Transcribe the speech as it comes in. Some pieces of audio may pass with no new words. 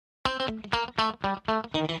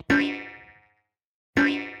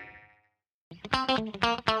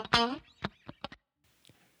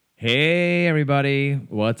Hey, everybody.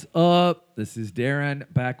 What's up? This is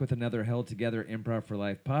Darren back with another Held Together Improv for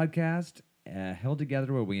Life podcast. Held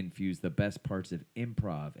Together, where we infuse the best parts of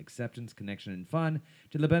improv, acceptance, connection, and fun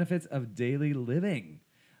to the benefits of daily living.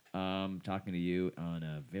 Talking to you on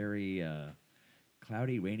a very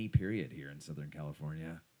cloudy, rainy period here in Southern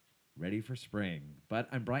California. Ready for spring. But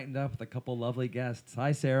I'm brightened up with a couple lovely guests.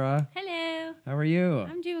 Hi, Sarah. Hello. How are you?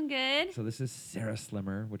 I'm doing good. So this is Sarah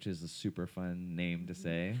Slimmer, which is a super fun name to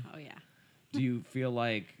say. Oh, yeah. Do you feel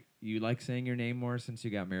like you like saying your name more since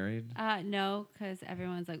you got married? No, because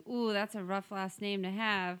everyone's like, ooh, that's a rough last name to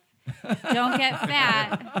have. Don't get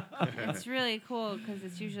fat. It's really cool because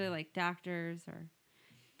it's usually like doctors or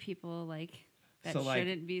people like that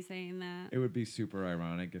shouldn't be saying that. It would be super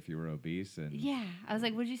ironic if you were obese. And Yeah. I was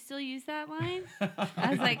like, would you still use that line? I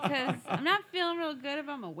was like, because I'm not feeling real good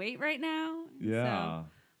about my weight right now. Yeah.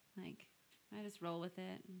 So, like, I just roll with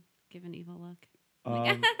it and give an evil look.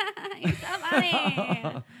 Um, You're so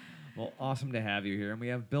funny. Well, awesome to have you here. And we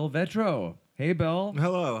have Bill Vetro. Hey, Bill.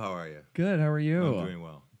 Hello, how are you? Good. How are you? I'm doing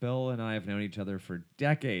well. Bill and I have known each other for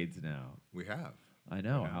decades now. We have. I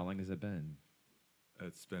know. Yeah. How long has it been?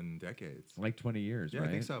 It's been decades. Like 20 years, Yeah, right?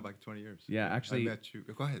 I think so, like 20 years. Yeah, actually. I met you.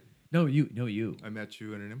 Go ahead. No, you. I met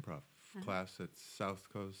you in an improv class at South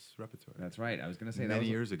Coast Repertory. That's right. I was going to say that Many was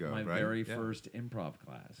years ago, my right? very Yeah. first improv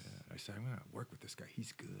class. Yeah, I said, I'm going to work with this guy.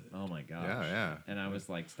 He's good. Oh, my gosh. Yeah. And I was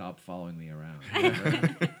like, stop following me around.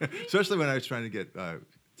 Especially when I was trying to get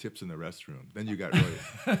tips in the restroom. Then you got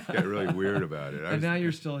really weird about it. And now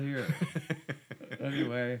you're still here.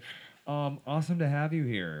 Anyway, awesome to have you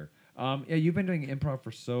here. Yeah, you've been doing improv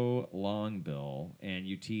for so long, Bill, and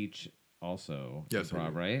you teach also Yes, I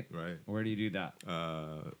improv, do. right? Right. Where do you do that?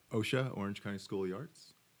 OSHA, Orange County School of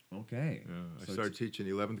Arts. Okay. I So started teaching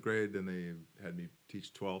 11th grade, then they had me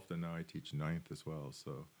teach 12th, and now I teach 9th as well.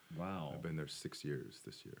 So wow. I've been there 6 years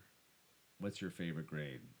this year. What's your favorite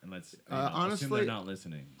grade? And let's honestly, assume they're not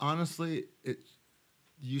listening. Honestly, it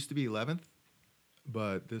used to be 11th,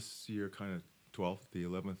 but this year kind of 12th, the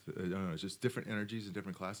 11th. I don't know. It's just different energies in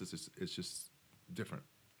different classes. It's just different.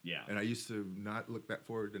 Yeah. And I used to not look that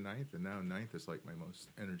forward to 9th, and now 9th is like my most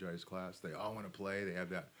energized class. They all want to play. They have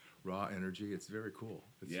that raw energy. It's very cool.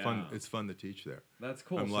 It's fun. It's fun to teach there. That's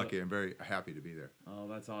cool. I'm lucky. I'm very happy to be there. Oh,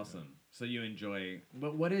 that's awesome. Yeah. So you enjoy.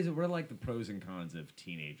 But what are like the pros and cons of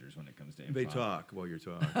teenagers when it comes to improv? They talk while you're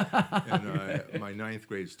talking. And my 9th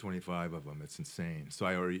grade is 25 of them. It's insane. So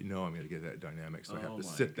I already know I'm going to get that dynamic. So I have to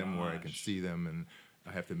sit them where I can see them, and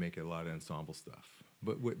I have to make it a lot of ensemble stuff.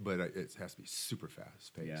 But it has to be super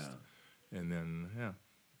fast paced. Yeah. And then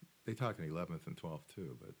they talk in 11th and 12th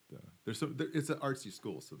too. But it's an artsy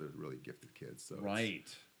school, so they're really gifted kids. So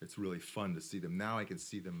it's really fun to see them. Now I can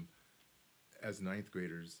see them as 9th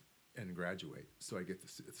graders and graduate. So I get to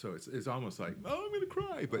see, so it's almost like, oh, I'm gonna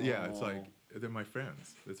cry. But yeah, it's like they're my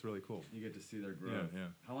friends. It's really cool. You get to see their growth. Yeah.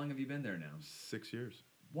 How long have you been there now? 6 years.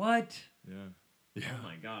 What? Yeah. Oh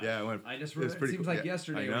my gosh. Yeah, it seems cool. like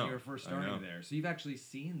yesterday when you were first I know. starting there. So you've actually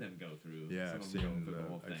seen them go through. Yeah, I've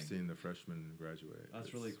seen the freshmen graduate.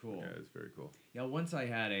 That's really cool. Yeah, it's very cool. Yeah, once I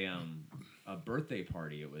had a birthday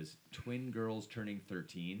party. It was twin girls turning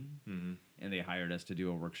 13, and they hired us to do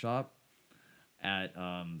a workshop at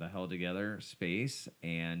the Held Together space,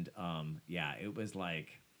 and it was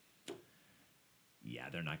like.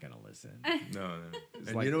 Yeah, they're not going to listen. No.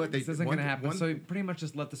 And like, you know what? This isn't going to happen. So pretty much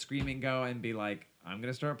just let the screaming go and be like, I'm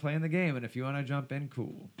going to start playing the game, and if you want to jump in,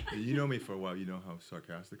 cool. You know me for a while. You know how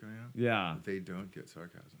sarcastic I am? Yeah. They don't get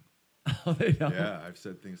sarcasm. Oh, they don't? Yeah, I've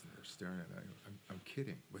said things and they're staring at me. I'm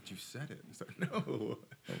kidding, but you said it. It's like, no. Oh,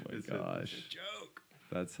 my gosh. It's a joke.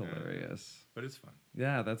 That's hilarious. But it's fun.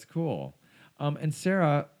 Yeah, that's cool. And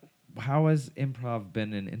Sarah, how has improv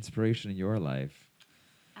been an inspiration in your life?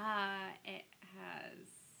 It has.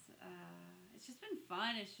 It's just been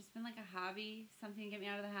fun. It's just been like a hobby, something to get me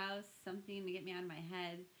out of the house, something to get me out of my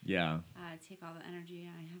head. Yeah. Take all the energy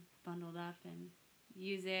I have bundled up and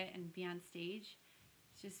use it and be on stage.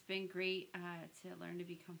 It's just been great to learn to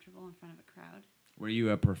be comfortable in front of a crowd. Were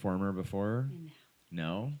you a performer before?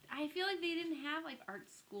 No? I feel like they didn't have like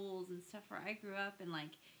art schools and stuff where I grew up, and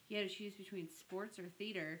like you had to choose between sports or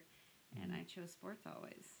theater. And I chose sports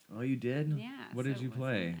always. Oh, you did? Yeah. What did you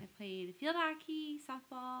play? I played field hockey,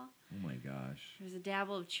 softball. Oh, my gosh. There's a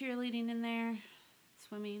dabble of cheerleading in there,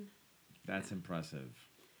 swimming. That's impressive.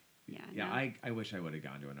 Yeah. Yeah, no. I wish I would have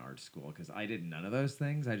gone to an art school because I did none of those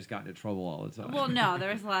things. I just got into trouble all the time. Well, no,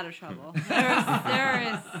 there was a lot of trouble.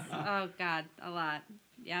 There is, oh, God, a lot.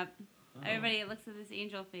 Yep. Oh. Everybody looks at this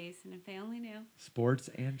angel face, and if they only knew. Sports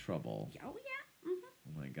and trouble. Oh, yeah. Mm-hmm.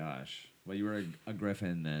 Oh, my gosh. Well, you were a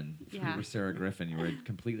Griffin then. If Yeah. you were Sarah Griffin. You were a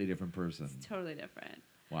completely different person. It's totally different.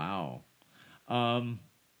 Wow.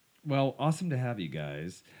 Well, awesome to have you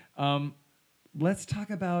guys. Let's talk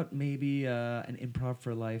about maybe an Improv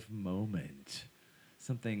for Life moment.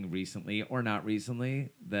 Something recently or not recently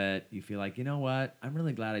that you feel like, you know what? I'm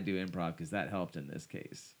really glad I do improv because that helped in this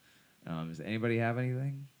case. Does anybody have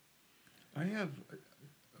anything? I have,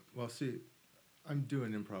 well, see, I'm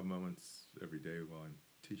doing improv moments every day while I'm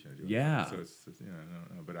teaching. I do Yeah. So it's I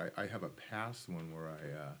don't know. But I have a past one where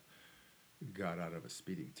I got out of a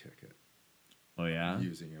speeding ticket. Oh, yeah?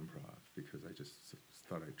 Using improv because I just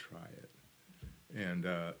thought I'd try it. And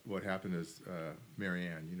what happened is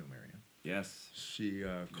Marianne, you know Marianne. Yes. She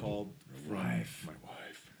called from wife.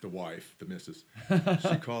 my wife, the missus.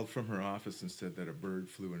 She called from her office and said that a bird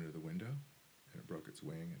flew into the window and it broke its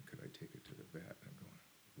wing, and could I take it to the vet? And I'm going,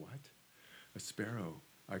 what? A sparrow.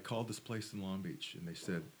 I called this place in Long Beach, and they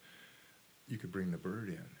said you could bring the bird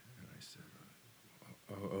in. And I said,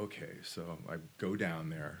 oh, okay. So I go down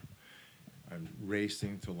there. I'm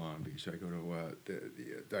racing to Long Beach. I go to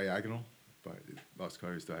the Diagonal, by Los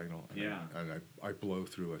Cayos Diagonal. And I blow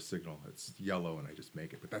through a signal. It's yellow, and I just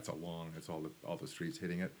make it. But that's it's all the streets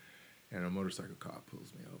hitting it. And a motorcycle cop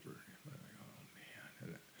pulls me over. And I'm like, oh,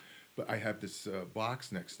 man. But I have this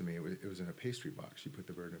box next to me. It was in a pastry box. She put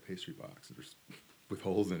the bird in a pastry box with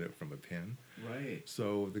holes in it from a pin. Right.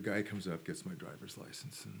 So the guy comes up, gets my driver's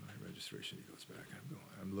license and my registration. He goes back.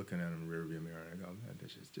 I'm looking at him in the rearview mirror, and I go, man,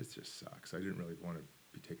 this just sucks. I didn't really want to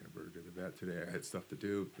be taking a bird to the vet today. I had stuff to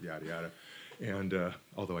do, yada, yada. And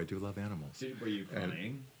although I do love animals. Were you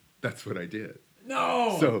crying? That's what I did.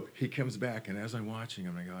 No! So he comes back, and as I'm watching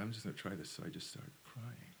him, I go, I'm just going to try this. So I just started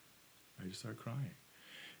crying.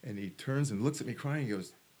 And he turns and looks at me crying. He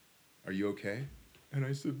goes, are you okay? And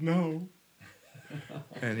I said, no.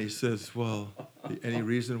 And he says, well, any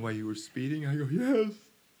reason why you were speeding? I go, yes.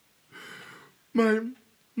 My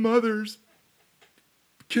mother's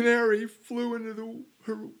canary flew into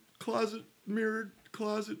her mirrored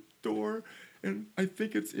closet door, and I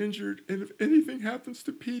think it's injured. And if anything happens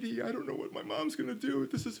to Petey, I don't know what my mom's going to do.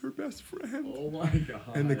 This is her best friend. Oh, my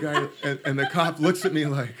God. And the guy, and the cop looks at me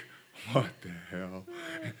like, what the hell?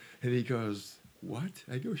 And he goes, what?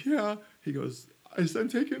 I go, yeah. He goes, I'm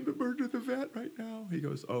taking the bird to the vet right now. He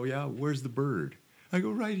goes, oh, yeah? Where's the bird? I go,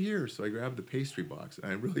 right here. So I grab the pastry box,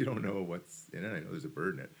 and I really don't know what's in it. I know there's a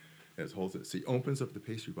bird in it. It has holes in it. So he opens up the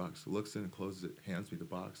pastry box, looks in and closes it, hands me the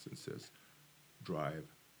box, and says, drive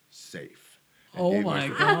safe. And oh, my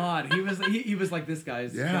God. He was like, this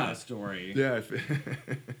guy's got a story. Yeah.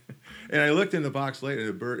 And I looked in the box later,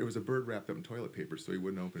 and it was a bird wrapped up in toilet paper, so he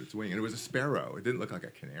wouldn't open its wing. And it was a sparrow. It didn't look like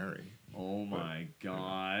a canary. Oh, my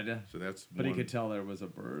God. So that's But he could tell there was a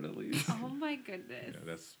bird, at least. Oh, my goodness. Yeah,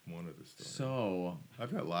 that's one of the stories. So.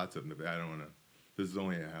 I've got lots of them. I don't want to. This is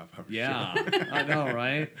only a half-hour show. Yeah, I know,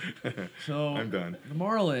 right? So I'm done. The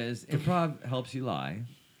moral is improv helps you lie.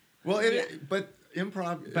 Well, but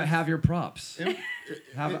improv. But have your props.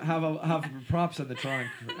 Have props in the trunk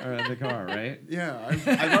or in the car, right? Yeah,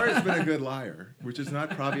 I've always been a good liar, which is not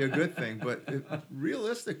probably a good thing. But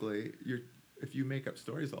realistically, if you make up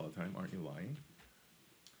stories all the time, aren't you lying?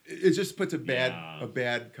 It just puts a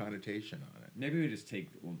bad connotation on it. Maybe we just take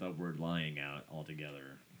the word lying out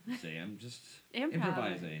altogether. Say I'm just improvising.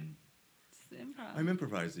 improvising. Improv. I'm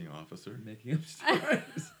improvising, officer. Making up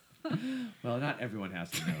stories. Well, not everyone has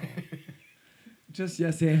to know. Just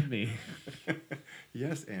yes and me.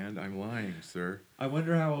 Yes, and I'm lying, sir. I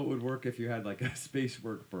wonder how it would work if you had like a space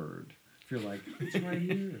work bird. If you're like, it's right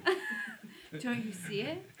here. Don't you see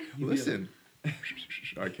it? Listen.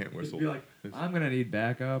 I can't whistle. Be like, I'm going to need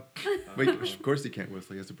backup. Wait, of course he can't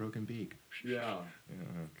whistle. He has a broken beak. Yeah.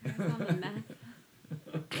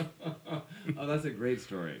 Oh, that's a great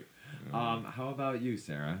story. How about you,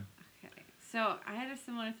 Sarah? Okay. So I had a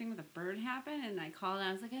similar thing with a bird happen, and I called and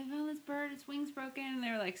I was like, I found this bird, its wing's broken. And they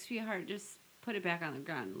were like, sweetheart, just put it back on the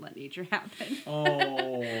ground and let nature happen.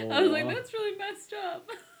 Oh. I was like, that's really messed up.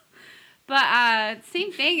 But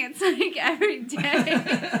same thing. It's like every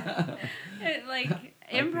day.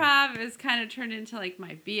 Improv is kind of turned into like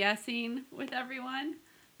my BSing with everyone.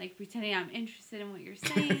 Like pretending I'm interested in what you're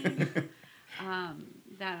saying.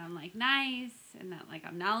 That I'm like nice and that like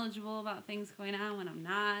I'm knowledgeable about things going on when I'm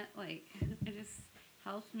not. Like it just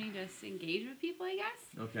helps me just engage with people, I guess.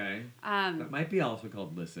 Okay. That might be also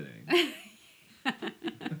called listening.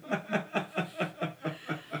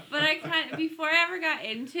 But before I ever got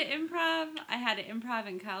into improv, I had to improv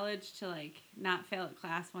in college to like not fail at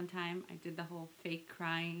class one time. I did the whole fake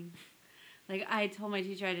crying. Like, I told my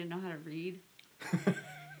teacher I didn't know how to read.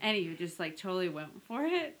 And he just, like, totally went for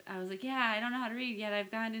it. I was like, yeah, I don't know how to read yet. I've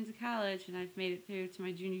gone into college, and I've made it through to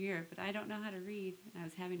my junior year, but I don't know how to read. And I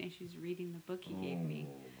was having issues reading the book he gave me.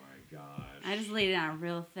 Oh, my gosh. I just laid it on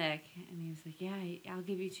real thick, and he was like, yeah, I'll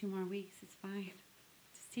give you 2 more weeks. It's fine.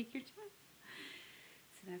 Just take your time.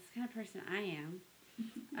 So that's the kind of person I am.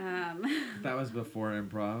 That was before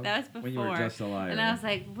improv? That was before. When you were just a liar. And I was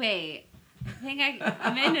like, wait, I think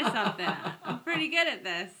I'm into something. I'm pretty good at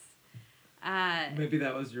this. Maybe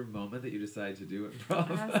that was your moment that you decided to do improv.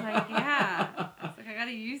 I was like, yeah. I was like, I got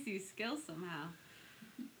to use these skills somehow.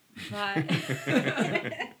 But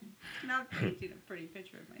not painting a pretty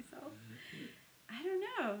picture of myself. I don't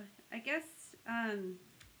know. I guess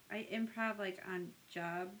I improv like on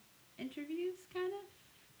job interviews, kind of.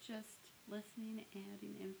 Just listening,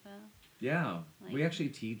 adding info. Yeah. Like, we actually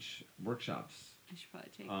teach workshops. I should probably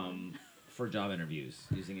take one. For job interviews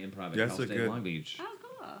using improv at That's Cal a State good- Long Beach. Oh,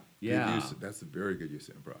 cool. Yeah. That's a very good use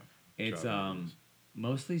of improv. It's Job interviews.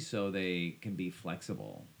 mostly so they can be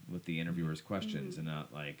flexible with the interviewer's questions and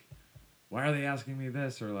not like, why are they asking me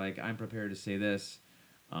this? Or like, I'm prepared to say this.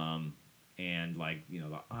 And like, you know,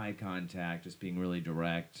 the eye contact, just being really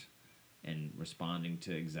direct and responding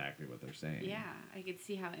to exactly what they're saying. Yeah, I could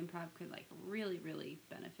see how improv could like really, really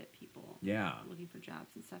benefit people. Yeah. Looking for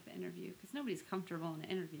jobs and stuff at interview because nobody's comfortable in an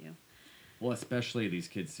interview. Well, especially these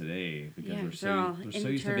kids today because Yeah, they're all so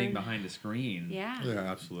used to being intern- behind a screen. Yeah. Yeah,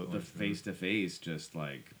 absolutely. The face-to-face just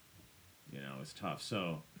like, you know, is tough.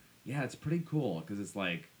 So, yeah, it's pretty cool because it's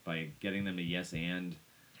like by getting them to yes and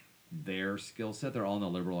their skill set, they're all in a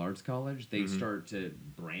liberal arts college, they start to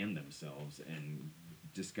brand themselves and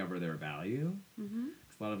discover their value. Mm-hmm.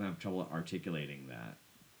 'Cause a lot of them have trouble articulating that,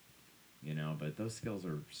 you know, but those skills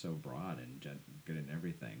are so broad and good in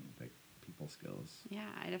everything, like people skills. Yeah,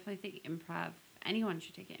 I definitely think improv. Anyone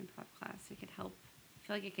should take an improv class. It could help. I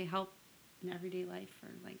feel like it could help in everyday life for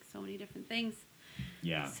like so many different things.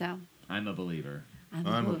 Yeah, So I'm a believer. I'm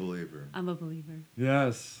a believer. I'm a believer.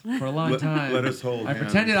 Yes, for a long time. Let us hold I hands.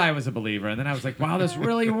 pretended I was a believer, and then I was like, wow, this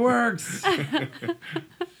really works.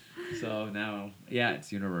 So now, yeah,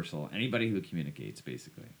 it's universal. Anybody who communicates,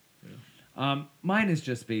 basically. Yeah. Mine is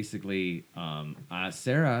just basically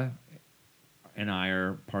Sarah and I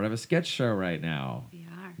are part of a sketch show right now. We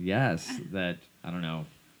are. Yes, that, I don't know,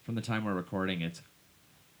 from the time we're recording, it's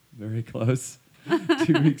very close.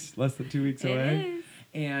 2 weeks, less than 2 weeks It away. is.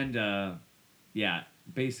 And, yeah,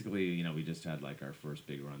 basically, you know, we just had, like, our first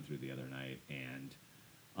big run through the other night. And,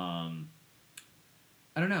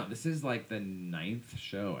 I don't know, this is, like, the 9th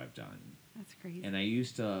show I've done. That's crazy. And I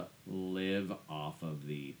used to live off of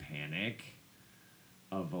the panic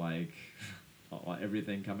of, like,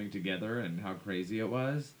 everything coming together and how crazy it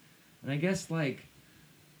was. And I guess, like,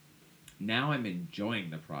 now I'm enjoying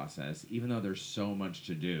the process, even though there's so much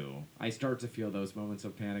to do. I start to feel those moments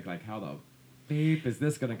of panic, like, how the beep is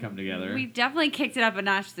this going to come together? We definitely kicked it up a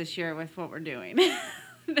notch this year with what we're doing.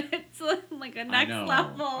 It's like a I next know.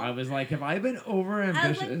 level. I was like, have I been over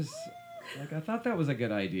ambitious? Like, I thought that was a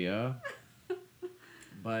good idea.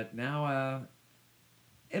 But now,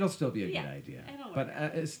 it'll still be a good idea. it'll But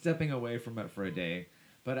work stepping away from it for a day.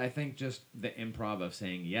 But I think just the improv of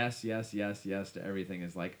saying yes, yes, yes, yes to everything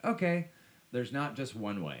is like, okay, there's not just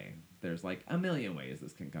one way. There's like a million ways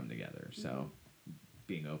this can come together. So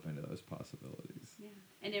being open to those possibilities. Yeah.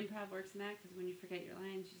 And improv works in that because when you forget your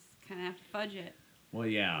lines, you just kind of have to fudge it. Well,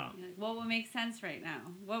 yeah. You're like, what would make sense right now?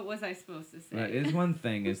 What was I supposed to say? That is one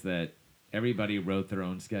thing is that everybody wrote their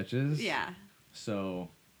own sketches. Yeah. So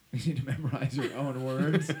you need to memorize your own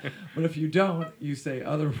words. But if you don't, you say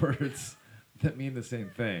other words that mean the same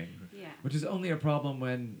thing. Yeah. Which is only a problem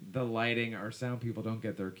when the lighting or sound people don't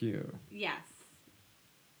get their cue. Yes.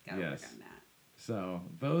 Gotta Yes. work on that. So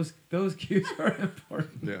those cues are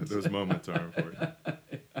important. Yeah, those moments are important.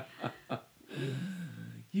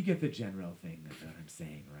 You get the general thing of what I'm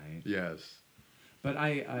saying, right? Yes. But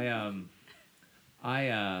I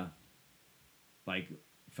like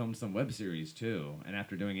filmed some web series too, and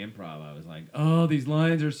after doing improv, I was like, oh, these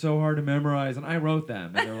lines are so hard to memorize, and I wrote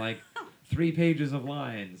them, and they're like 3 pages of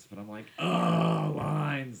lines, but I'm like, oh,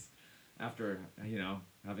 lines. After, you know,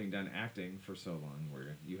 having done acting for so long,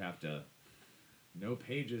 where you have to know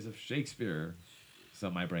pages of Shakespeare. So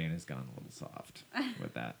my brain has gone a little soft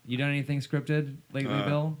with that. You done anything scripted lately,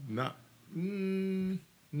 Bill? No,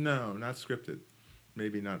 not scripted.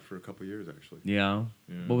 Maybe not for a couple years, actually. Yeah.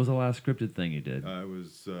 Yeah. What was the last scripted thing you did? I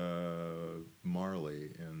was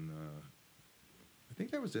Marley in, I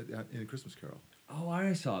think that was it, in Christmas Carol. Oh,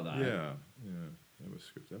 I saw that. Yeah, that was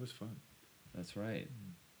scripted. That was fun. That's right.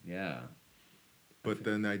 Yeah. But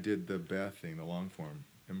then I did the Beth thing, the long form,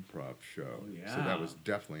 improv show. Oh, yeah. So that was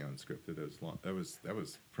definitely unscripted. That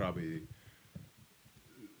was probably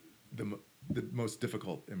the most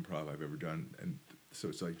difficult improv I've ever done. And so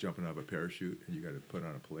it's like jumping out of a parachute, and you got to put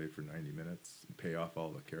on a play for 90 minutes and pay off all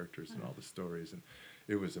the characters and all the stories, and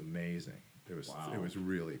it was amazing. It was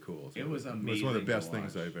really cool. It was amazing. It was one of the best to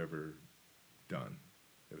things watch. I've ever done.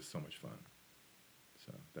 It was so much fun.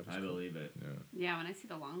 So that was I cool. believe it. Yeah. Yeah, when I see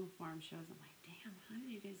the long form shows, I'm like, damn, how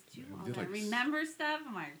did you guys do all did that? like Remember stuff?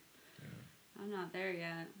 I'm like, I'm not there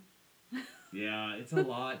yet. Yeah, it's a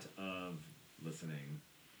lot of listening.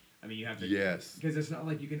 I mean, you have to. Yes. Because it's not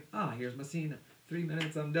like you can. Here's my scene. 3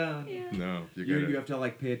 minutes, I'm done. Yeah. No, You have to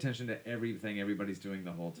like pay attention to everything everybody's doing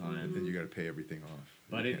the whole time. and you got to pay everything off.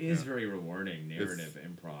 But You it can't- is yeah. very rewarding narrative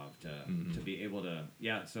improv to be able to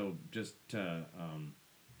so just to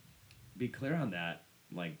be clear on that,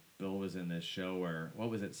 like Bill was in this show where what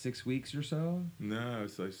was it, 6 weeks or so? No,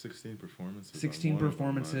 it's like 16 performances. 16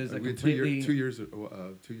 performances, a We had completely 2 years.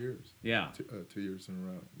 2 years. Yeah. 2 years in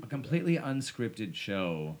a row. A completely unscripted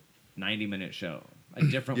show, 90-minute show. A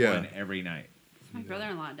different Yeah. Mm-hmm. one every night. My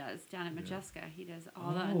brother-in-law does down at Majeska. He does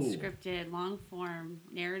all the Oh. unscripted, long-form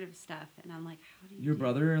narrative stuff, and I'm like, how do you? Your do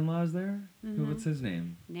brother-in-law's there? Mhm. What's his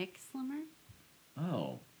name? Nick Slimmer?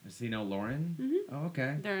 Oh, does he know Lauren? Mhm. Oh,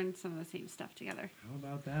 okay. They're in some of the same stuff together. How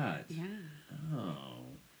about that? Yeah,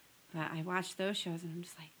 Oh, but I watch those shows, and I'm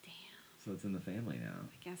just like, damn. so it's in the family now.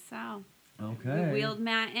 I guess so. Okay. We wheeled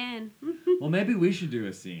Matt in. Well, maybe we should do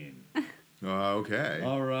a scene. Okay.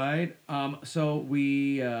 All right. So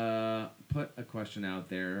we put a question out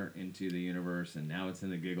there into the universe, and now it's in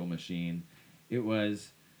the Giggle Machine. It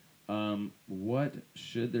was, what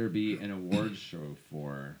should there be an awards show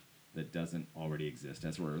for that doesn't already exist,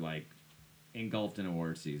 as we're like engulfed in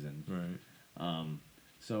award season? Right.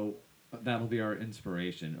 So that'll be our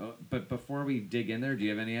inspiration. Oh, but before we dig in there, do you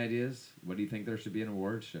have any ideas? What do you think there should be an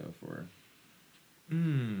awards show for?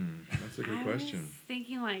 That's a good I question. was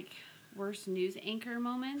thinking like worst news anchor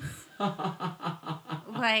moments,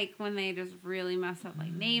 like when they just really mess up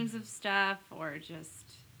like names of stuff or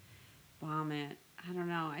just bomb it. I don't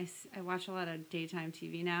know. I watch a lot of daytime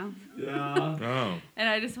TV now, Yeah. Oh. and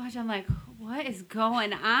I just watch. I'm like, what is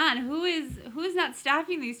going on? Who's not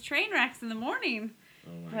stopping these train wrecks in the morning?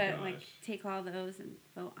 Oh my But gosh. like take all those and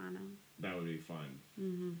vote on them. That would be fun.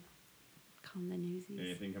 Mm-hmm. Calm the newsies.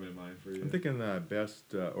 Anything come to mind for you? I'm thinking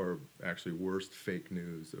best or actually worst fake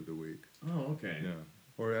news of the week. Oh, okay. Yeah.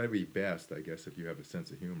 Or that'd be best, I guess, if you have a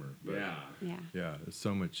sense of humor. But Yeah. Yeah. Yeah, there's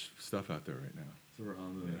so much stuff out there right now. So we're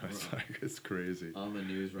on the Yeah, it's like it's crazy. on the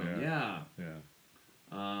news run. Yeah. Yeah.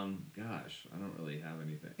 Yeah. Gosh, I don't really have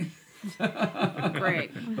anything.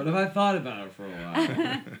 Great. But if I thought about it for a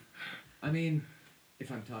while, I mean,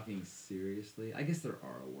 if I'm talking seriously, I guess there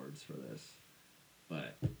are awards for this,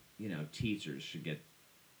 but you know, teachers should get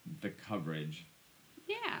the coverage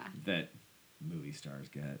Yeah. that movie stars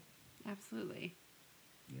get. Absolutely.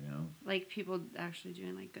 You know. Like people actually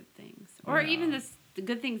doing like good things, or even the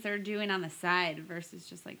good things they're doing on the side versus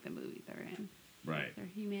just like the movie they're in. Right. They're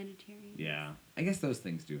humanitarian. Yeah. I guess those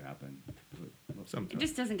things do happen. It Sometimes.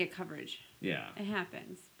 just doesn't get coverage. Yeah. It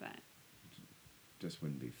happens, but Just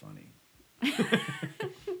wouldn't be funny.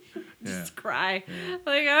 just cry. Yeah.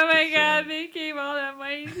 Like, oh my It's god, sad. they gave all that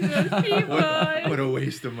money to those people. What a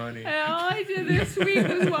waste of money. And all I did this week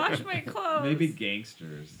was wash my clothes. Maybe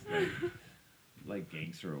gangsters, like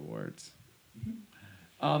gangster awards.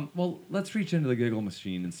 Well, let's reach into the Giggle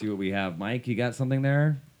Machine and see what we have. Mike, you got something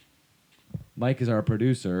there? Mike is our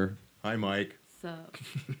producer. Hi, Mike. So,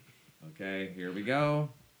 Okay, here we go.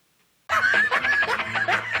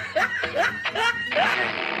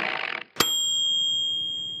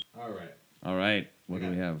 All right. What do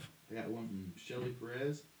we have? I got one from Shelly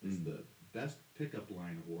Perez. It's the Best Pickup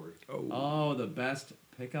Line Award. Oh, the Best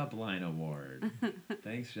Pickup Line Award.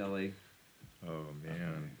 Thanks, Shelly. Oh, man.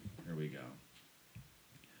 Okay, here we go.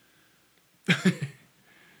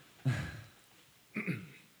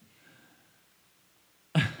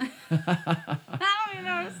 I don't even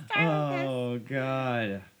know how to start with Oh,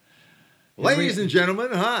 God. Ladies and gentlemen,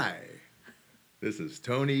 hi. This is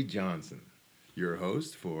Tony Johnson, your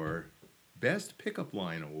host for Best Pickup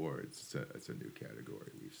Line Awards. It's a new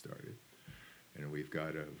category we've started. And we've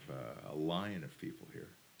got a line of people here.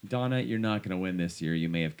 Donna, you're not going to win this year. You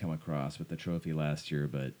may have come across with the trophy last year,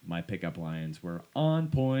 but my pickup lines were on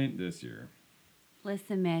point this year.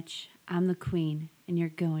 Listen, Mitch, I'm the queen, and you're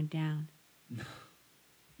going down.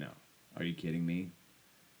 No. Are you kidding me?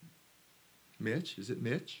 Mitch, is it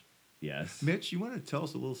Mitch? Yes. Mitch, you want to tell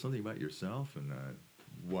us a little something about yourself and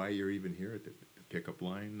why you're even here at the pickup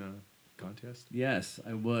line contest? Yes,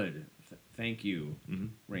 I would. Thank you, Mhm.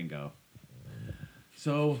 Ringo.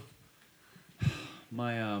 So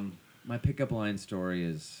my pickup line story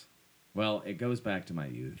is, well, it goes back to my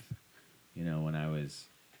youth. You know, when I was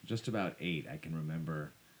just about 8, I can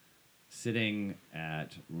remember sitting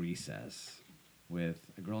at recess with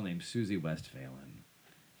a girl named Susie Westphalen,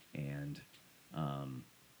 and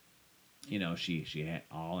you know, she had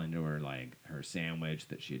all into her, like, her sandwich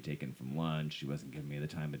that she had taken from lunch. She wasn't giving me the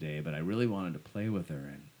time of day, but I really wanted to play with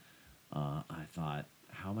her, and I thought,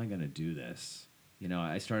 how am I going to do this? You know,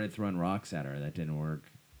 I started throwing rocks at her. That didn't work.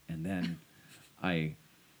 And then I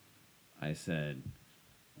said,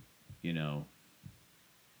 you know,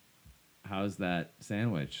 how's that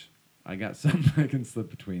sandwich? I got something I can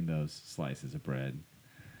slip between those slices of bread.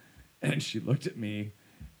 And she looked at me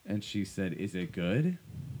and she said, is it good?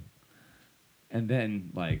 And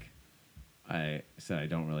then, like, I said, I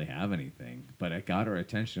don't really have anything. But it got her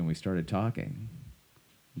attention and we started talking.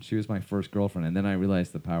 And she was my first girlfriend. And then I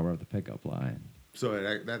realized the power of the pickup line. So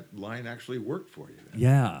that line actually worked for you then.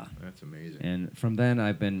 Yeah. That's amazing. And from then,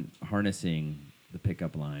 I've been harnessing the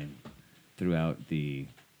pickup line throughout the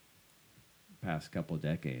past couple of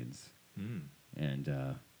decades.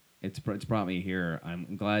 And it's brought me here.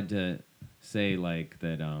 I'm glad to say, like,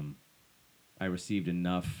 that I received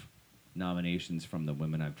enough nominations from the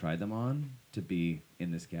women I've tried them on to be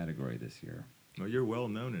in this category this year. Well, you're well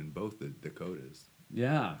known in both the Dakotas.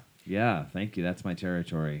 Yeah. Thank you. That's my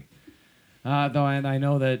territory. Though I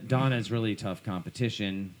know that Donna's really tough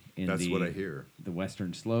competition in That's what I hear. The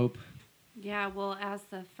Western Slope. Yeah, well, as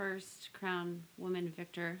the first crown woman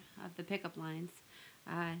victor of the pickup lines,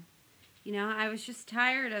 you know, I was just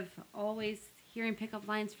tired of always hearing pickup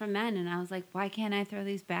lines from men, and I was like, why can't I throw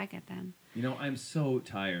these back at them? You know, I'm so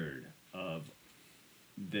tired of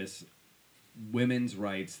this women's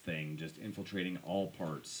rights thing just infiltrating all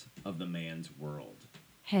parts of the man's world.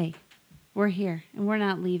 Hey, we're here, and we're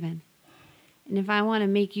not leaving. And if I want to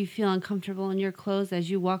make you feel uncomfortable in your clothes as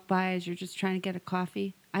you walk by as you're just trying to get a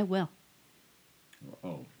coffee, I will.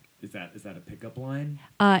 Oh, is that a pickup line?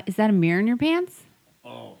 Is that a mirror in your pants?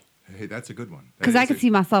 Oh. Hey, that's a good one. Because I can see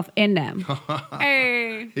myself in them.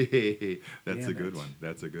 Hey. Hey, that's Damn a good it. one.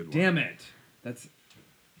 That's a good one. Damn it. That's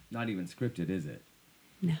not even scripted, is it?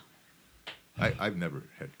 No. I've never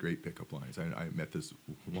had great pickup lines. I met this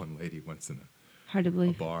one lady once in Hard to a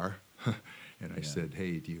believe. bar, and I Yeah. said,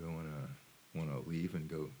 "Hey, do you want to leave and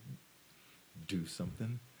go do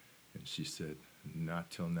something?" And she said,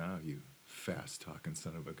 "Not till now, you fast-talking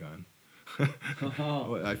son of a gun."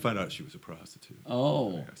 Well, I found out she was a prostitute.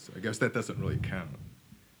 Oh. Yeah, so I guess that doesn't really count.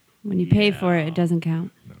 When you pay for it, Yeah. it doesn't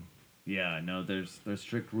count. No. Yeah, no, there's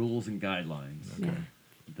strict rules and guidelines Okay. Yeah.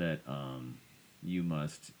 that you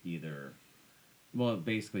must either, well,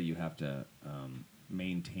 basically you have to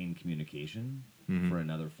maintain communication for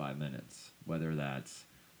another 5 minutes, whether that's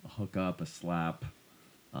a hookup, a slap,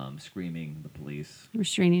 screaming, the police.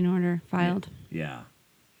 Restraining order filed. Yeah.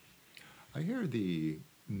 I hear the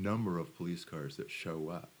number of police cars that show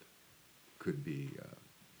up could be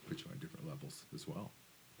put you on different levels as well,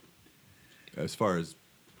 as far as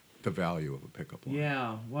the value of a pickup line.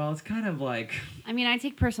 Yeah, well, it's kind of like, I mean, I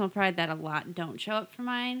take personal pride that a lot don't show up for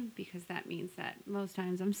mine because that means that most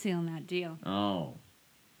times I'm sealing that deal. oh,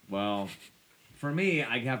 well, for me,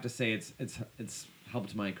 I have to say it's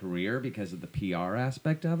helped my career because of the PR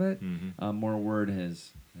aspect of it. More word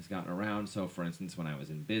has gotten around. So, for instance, when I was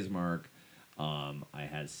in Bismarck, I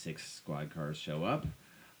had 6 squad cars show up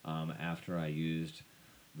after I used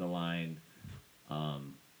the line,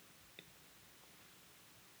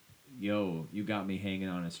 yo, you got me hanging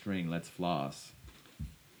on a string, let's floss.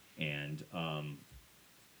 And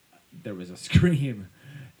there was a scream,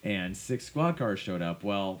 and 6 squad cars showed up.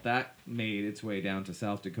 Well, that made its way down to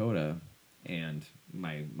South Dakota, and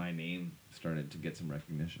my name started to get some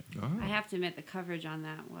recognition. Oh. I have to admit the coverage on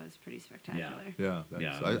that was pretty spectacular. Yeah,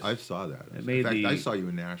 Yeah, it was- I saw that. it In made fact, the- I saw you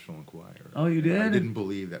in National Enquirer. Oh, you And I did? didn't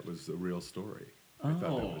believe that was a real story. I thought that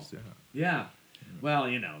Oh. was, yeah. Yeah. Well,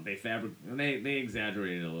 you know, they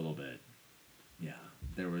exaggerated a little bit. Yeah.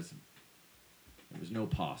 There was no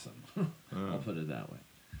possum. I'll put it that way.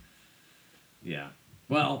 Yeah.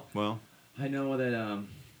 Well, Well, I know that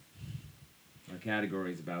our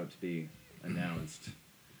category is about to be announced.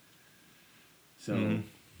 So,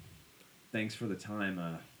 thanks for the time.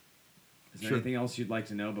 Is there Sure. anything else you'd like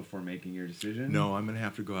to know before making your decision? no, I'm going to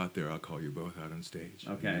have to go out there. I'll call you both out on stage.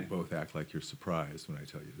 Okay. You both act like you're surprised when I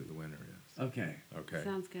tell you who the winner is. Okay. Okay.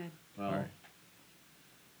 Sounds good. Well, All right.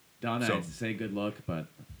 Donna, So- I'd say good luck, but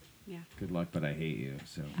Yeah. I hate you.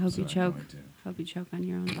 So I hope so you I'm choke. going to. Hope you choke on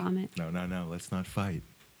your own vomit. No. Let's not fight.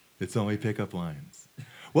 It's only pickup lines.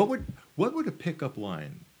 What would a pickup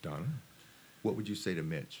line, Donna? What would you say to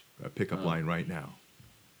Mitch? A pickup line right now.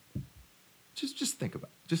 Just think about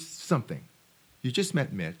it. Just something. You just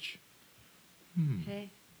met Mitch. Hey,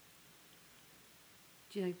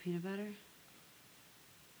 do you like peanut butter?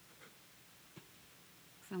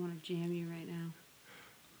 Because I want to jam you right now.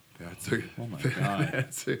 Oh my God.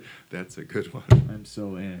 That's a good one. I'm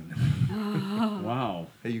so in. Wow.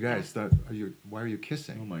 Hey, you guys, why are you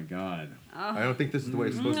kissing? Oh my God. I don't think this is the way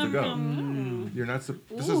it's supposed to go. You're not. This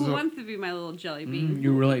Ooh, is. who wants to be my little jelly bean?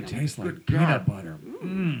 You really taste like peanut butter.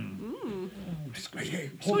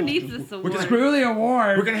 Who needs this award? Screw the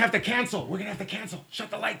award. We're gonna have to cancel.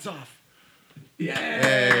 Shut the lights off.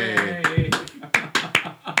 Yay!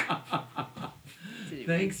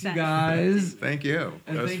 Thanks, you guys. Thank you.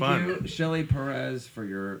 And That was thank fun. you, Shelly Perez, for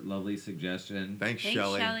your lovely suggestion. Thanks, Thanks,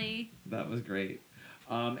 Shelly. Shelly. That was great.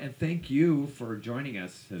 And thank you for joining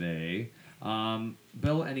us today.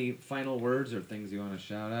 Bill, any final words or things you want to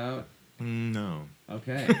shout out? No.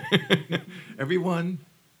 Okay. Everyone,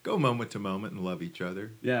 go moment to moment and love each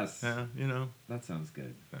other. Yes. You know. That sounds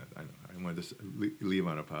good. I wanted to leave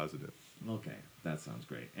on a positive. Okay. That sounds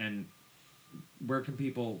great. And where can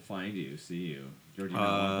people find you, see you? Georgie might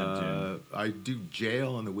want them to. I do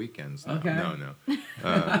jail on the weekends. No, Okay. No.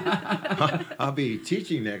 I'll be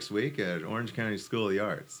teaching next week at Orange County School of the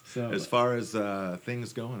Arts. So- as far as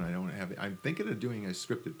things going, I don't have. I'm thinking of doing a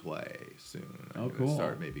scripted play soon. I'm gonna cool.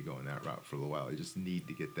 Start maybe going that route for a little while. I just need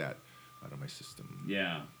to get that out of my system.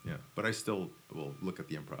 Yeah. Yeah, but I still will look at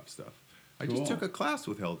the improv stuff. I Cool. just took a class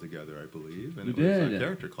with Held Together, I believe, and You it was did. a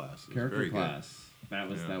character class. It was Character very class. Good.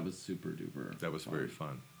 That was super duper. That was very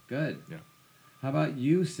fun. Good. Yeah. How about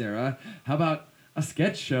you, Sarah? How about a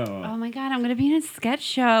sketch show? Oh my God, I'm going to be in a sketch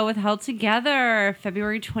show with Held Together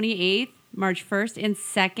February 28th, March 1st, and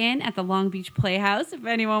 2nd at the Long Beach Playhouse if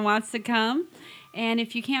anyone wants to come. And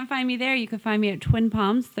if you can't find me there, you can find me at Twin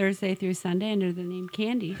Palms Thursday through Sunday under the name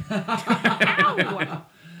Candy.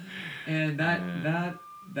 And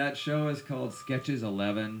that show is called Sketches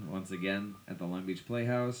 11, once again, at the Long Beach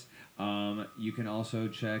Playhouse. You can also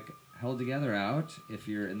check Held Together out if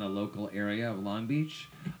you're in the local area of Long Beach.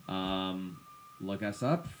 Look us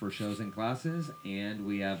up for shows and classes. And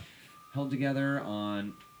we have Held Together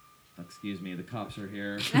on... Excuse me, the cops are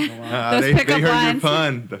here. They pickup heard your lines.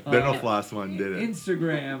 pun. The dental floss one did it.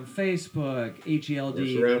 Instagram, Facebook, HELD. We're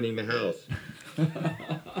surrounding the house.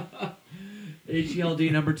 HELD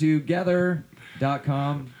number 2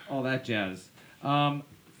 gather.com, all that jazz.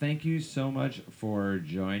 Thank you so much for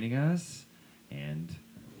joining us. And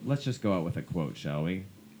let's just go out with a quote, shall we?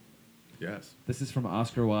 Yes. This is from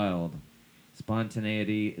Oscar Wilde.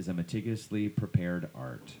 Spontaneity is a meticulously prepared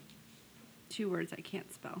art. 2 words I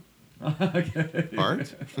can't spell. Okay.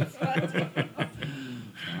 Art? Bye.